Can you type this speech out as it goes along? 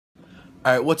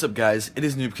Alright, what's up guys? It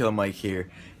is Noob Killer Mike here,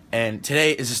 and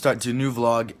today is the start to a new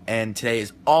vlog, and today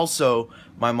is also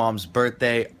my mom's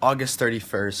birthday, August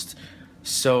 31st,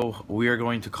 so we are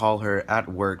going to call her at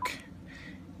work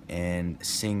and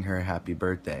sing her happy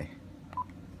birthday.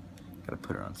 Gotta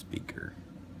put her on speaker.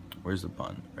 Where's the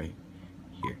button? Right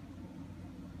here.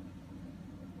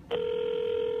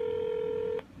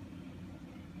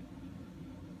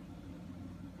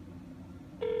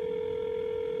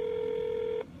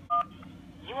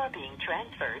 You are being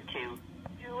transferred to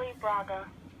Julie Braga.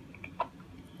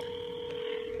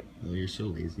 Oh, you're so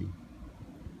lazy.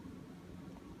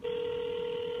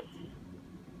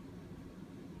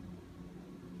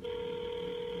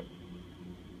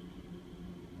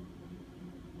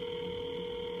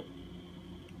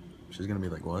 She's gonna be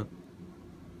like, what?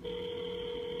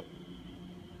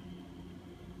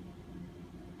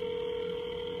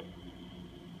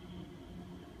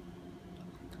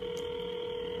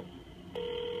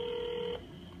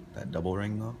 That double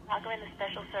ring though? I'll go in the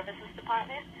Special Services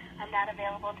Department. I'm not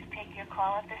available to take your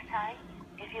call at this time.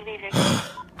 If you leave your... I'm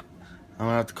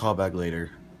gonna have to call back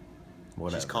later.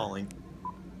 Whatever. She's calling.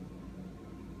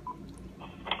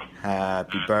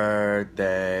 Happy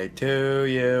birthday to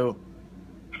you.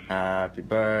 Happy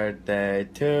birthday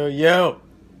to you.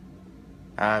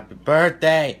 Happy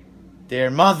birthday, dear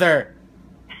mother.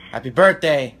 Happy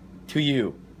birthday to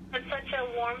you. It's such a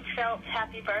warm felt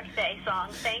happy birthday song.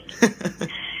 Thank you.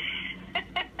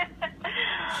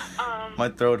 My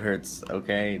throat hurts,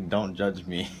 okay? Don't judge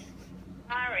me.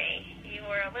 Sorry, you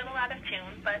were a little out of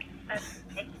tune, but that's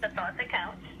the thought that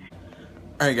counts.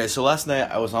 Alright guys, so last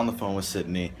night I was on the phone with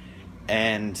Sydney,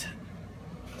 and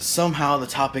somehow the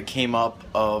topic came up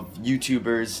of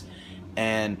YouTubers,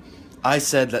 and I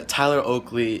said that Tyler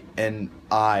Oakley and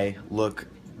I look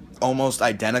almost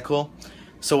identical.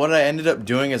 So what I ended up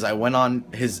doing is I went on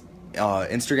his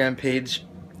Instagram page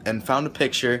and found a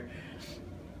picture.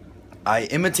 I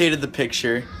imitated the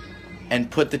picture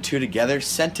and put the two together,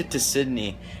 sent it to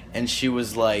Sydney, and she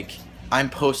was like,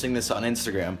 I'm posting this on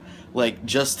Instagram, like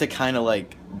just to kind of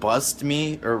like bust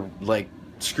me or like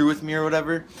screw with me or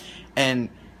whatever. And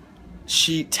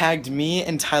she tagged me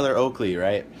and Tyler Oakley,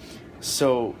 right?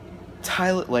 So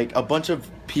Tyler, like a bunch of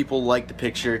people liked the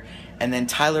picture, and then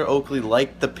Tyler Oakley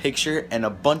liked the picture, and a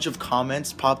bunch of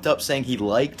comments popped up saying he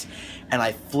liked, and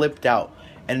I flipped out.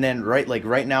 And then right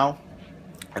now,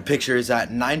 the picture is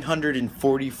at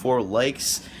 944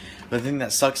 likes. The thing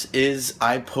that sucks is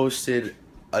I posted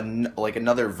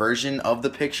another version of the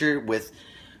picture with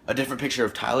a different picture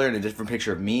of Tyler and a different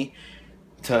picture of me,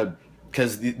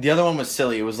 because the other one was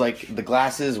silly. It was like the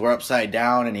glasses were upside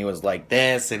down and he was like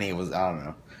this and he was, I don't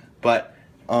know. But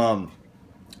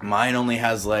mine only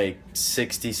has like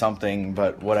 60 something,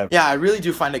 but whatever. Yeah, I really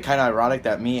do find it kind of ironic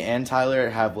that me and Tyler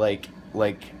have like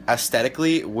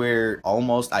aesthetically we're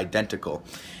almost identical,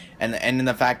 and in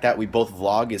the fact that we both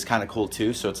vlog is kind of cool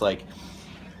too. So it's like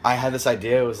I had this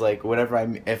idea. It was like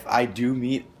if I do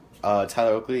meet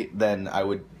Tyler Oakley, then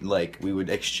we would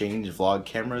exchange vlog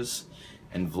cameras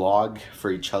and vlog for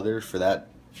each other for that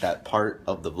part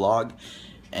of the vlog,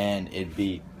 and it'd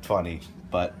be funny.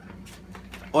 But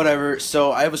whatever.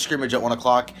 So I have a scrimmage at 1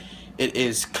 o'clock. It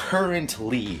is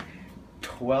currently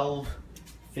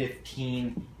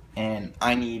 12:15. And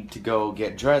I need to go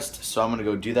get dressed, so I'm gonna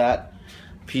go do that.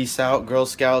 Peace out, Girl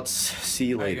Scouts. See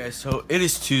you later. Alright guys, so it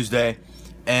is Tuesday,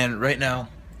 and right now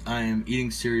I am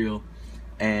eating cereal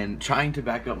and trying to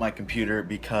back up my computer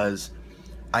because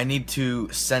I need to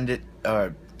send it,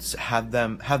 have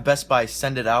Best Buy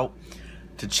send it out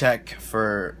to check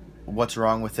for what's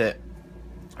wrong with it,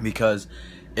 because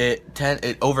it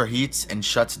overheats and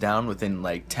shuts down within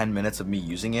like 10 minutes of me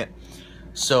using it.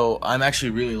 So I'm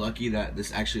actually really lucky that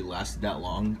this actually lasted that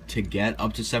long to get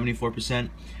up to 74%.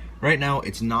 Right now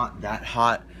it's not that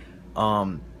hot,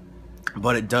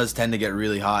 but it does tend to get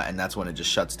really hot, and that's when it just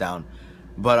shuts down.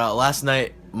 But last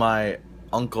night my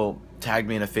uncle tagged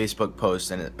me in a Facebook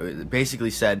post, and it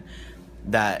basically said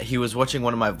that he was watching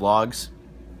one of my vlogs,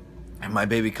 and my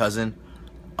baby cousin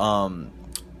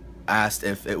asked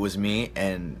if it was me,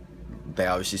 and they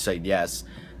obviously said yes.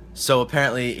 So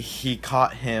apparently he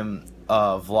caught him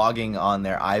vlogging on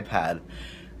their iPad.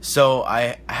 So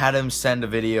I had him send a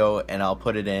video, and I'll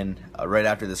put it in right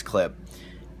after this clip,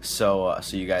 so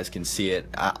you guys can see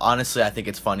it. Honestly, I think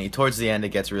it's funny. Towards the end it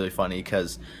gets really funny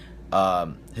because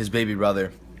his baby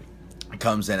brother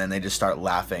comes in and they just start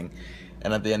laughing,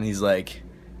 and at the end he's like,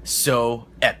 so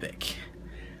epic.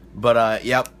 But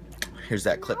yep, here's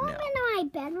that clip now. I'm in my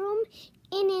bedroom,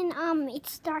 and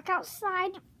it's dark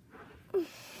outside.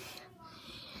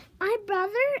 My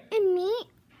brother and me,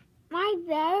 my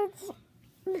bed's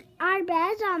our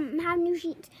beds have new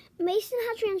sheets. Mason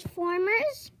has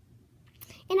Transformers,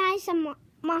 and I have some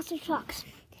monster trucks.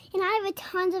 And I have a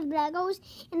tons of Legos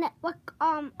and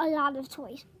a lot of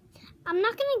toys. I'm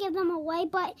not gonna give them away,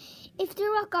 but if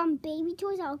they're baby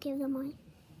toys, I'll give them away.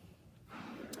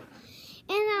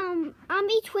 And I'm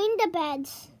between the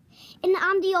beds, and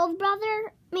I'm the old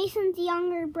brother. Mason's the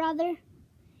younger brother.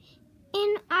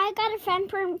 And I got a friend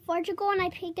from Portugal, and I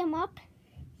picked him up.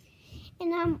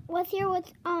 And with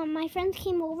my friends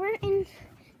came over, and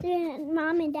their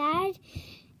mom and dad.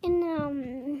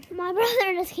 And my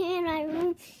brother just came in my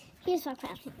room. He's so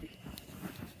crafty.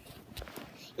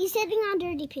 He's sitting on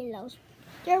dirty pillows.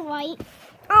 They're white.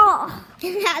 Oh,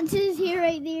 and that's his hair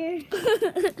right there.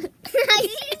 I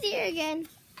see his hair again.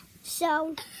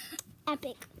 So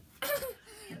epic.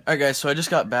 Alright guys, so I just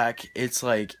got back. It's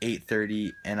like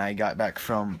 8:30 and I got back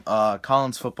from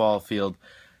Collins football field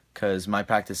because my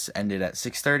practice ended at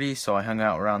 6:30, so I hung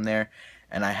out around there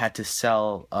and I had to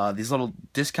sell these little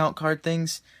discount card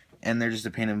things, and they're just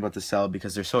a pain in the butt to sell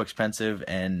because they're so expensive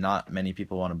and not many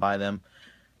people want to buy them.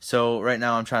 So right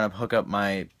now I'm trying to hook up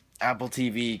my Apple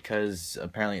TV because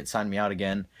apparently it signed me out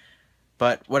again.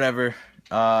 But whatever.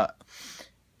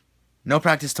 No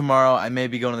practice tomorrow. I may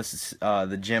be going to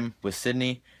the gym with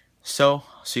Sydney. So,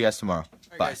 see you guys tomorrow.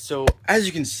 Bye. Guys, so, as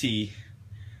you can see,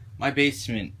 my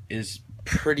basement is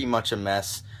pretty much a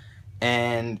mess.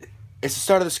 And it's the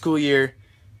start of the school year.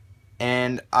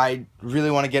 And I really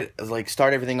want to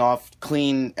start everything off,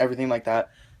 clean, everything like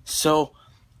that. So,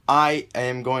 I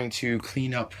am going to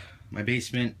clean up my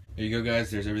basement. There you go, guys.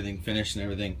 There's everything finished and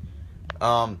everything.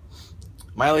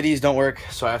 My LEDs don't work,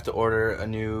 so I have to order a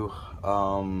new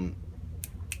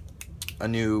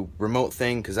remote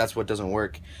thing because that's what doesn't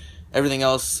work. Everything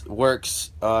else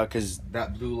works because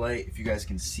that blue light, if you guys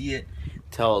can see it,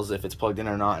 tells if it's plugged in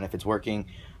or not and if it's working.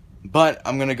 But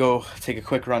I'm gonna go take a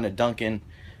quick run to Dunkin',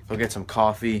 go get some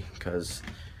coffee because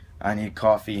I need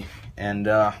coffee, and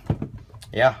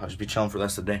yeah, I'll just be chilling for the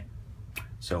rest of the day.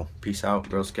 So peace out,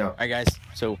 Girl Scout. Alright guys,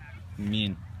 so me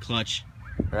and Clutch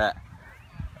are at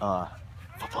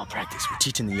football practice. We're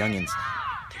teaching the youngins.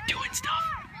 They're doing stuff.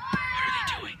 What are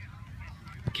they doing?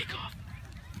 Kickoff.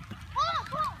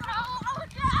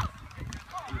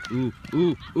 Ooh,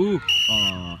 ooh, ooh.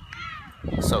 Aw.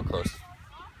 So close.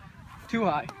 Too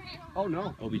high. Oh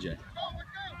no. OBJ.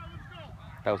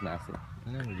 That was nasty.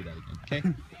 I'll never do that again. Okay?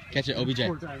 Catch it, OBJ.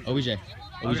 OBJ.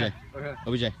 OBJ. Okay.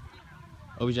 OBJ.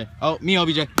 OBJ. Oh, me,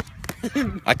 OBJ.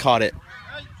 I caught it.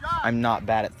 I'm not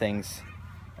bad at things.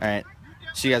 Alright.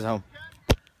 See you guys at home.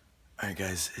 Alright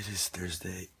guys, it is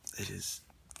Thursday. It is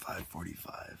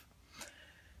 5:45.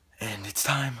 And it's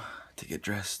time to get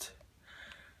dressed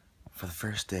for the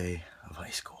first day of high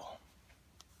school.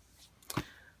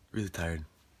 Really tired,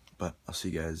 but I'll see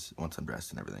you guys once I'm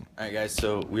dressed and everything. Alright guys,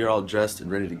 so we are all dressed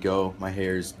and ready to go. My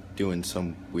hair's doing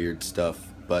some weird stuff,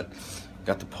 but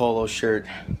got the polo shirt,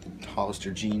 the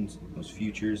Hollister jeans, those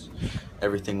Futures.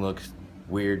 Everything looks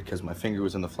weird because my finger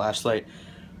was in the flashlight.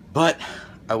 But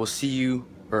I will see you,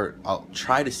 or I'll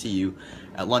try to see you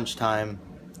at lunchtime,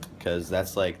 because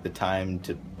that's like the time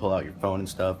to pull out your phone and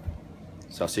stuff.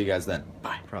 So I'll see you guys then.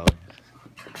 Bye. Probably.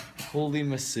 Holy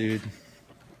Masood.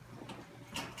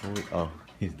 Oh,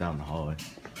 he's down the hallway.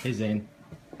 Hey Zane.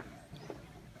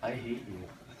 I hate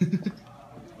you.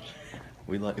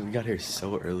 we got here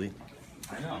so early.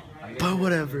 I know. But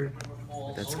whatever.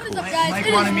 That's cool.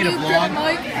 Mike wanted me to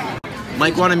vlog.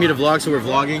 Mike wanted me to vlog, so we're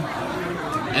vlogging.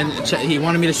 And he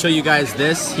wanted me to show you guys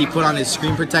this. He put on his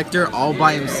screen protector all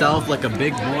by himself like a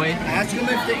big boy. Ask him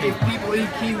if people eat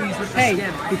kiwis with the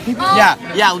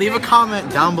skin. Yeah, leave a comment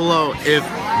down below if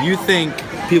you think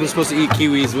people are supposed to eat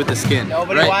kiwis with the skin.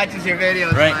 Nobody watches your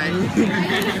videos, right?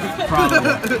 Probably.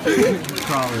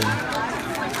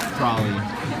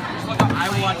 I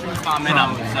watch him comment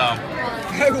them, so.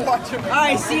 I watch him.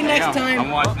 Alright, see you next time.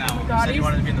 I'm watching now. You said you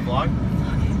wanted to be in the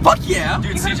vlog? Fuck yeah!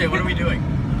 Dude, CJ, what are we doing?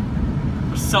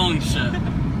 We're selling shit.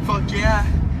 Fuck yeah!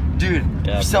 Dude,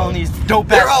 we're selling these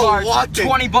dope ass cars.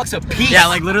 $20 a piece. Yeah,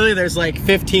 like literally there's like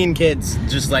 15 kids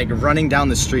just like running down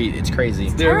the street. It's crazy.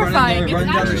 They're running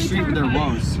down the street with their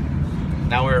woes.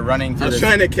 Now we're running through I was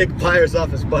trying to kick Pliers off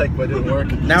his bike, but it didn't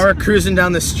work. Now we're cruising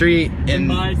down the street in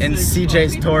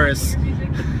CJ's Taurus.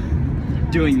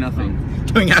 Doing nothing.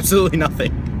 Doing absolutely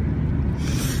nothing.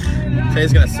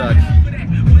 Today's gonna suck.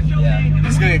 Yeah.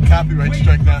 He's gonna get copyright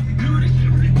strike now.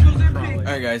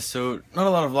 Alright guys, so not a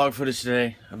lot of vlog footage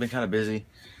today. I've been kind of busy.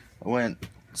 I went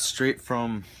straight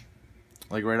from,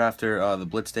 like right after the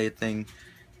Blitz Day thing,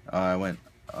 I went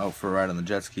out for a ride on the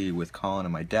jet ski with Colin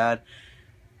and my dad.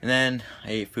 And then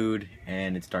I ate food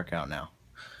and it's dark out now.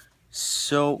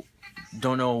 So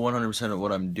Don't know 100% of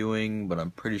what I'm doing, but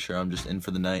I'm pretty sure I'm just in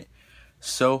for the night.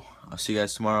 So, I'll see you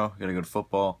guys tomorrow. Gotta go to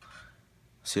football.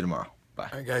 See you tomorrow. Bye.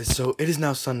 Alright guys, so it is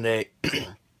now Sunday,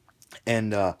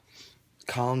 and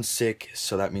Colin's sick,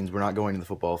 so that means we're not going to the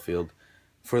football field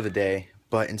for the day,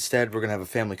 but instead we're gonna have a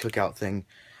family cookout thing.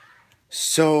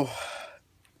 So,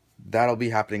 that'll be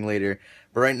happening later.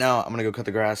 But right now, I'm gonna go cut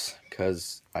the grass,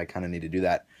 because I kind of need to do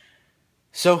that.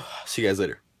 So, see you guys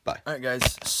later. Bye. Alright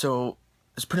guys, so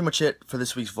that's pretty much it for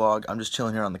this week's vlog. I'm just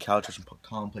chilling here on the couch watching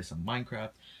Colin play some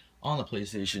Minecraft on the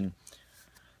PlayStation.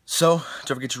 So,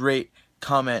 don't forget to rate,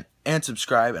 comment, and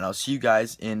subscribe, and I'll see you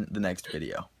guys in the next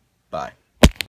video. Bye.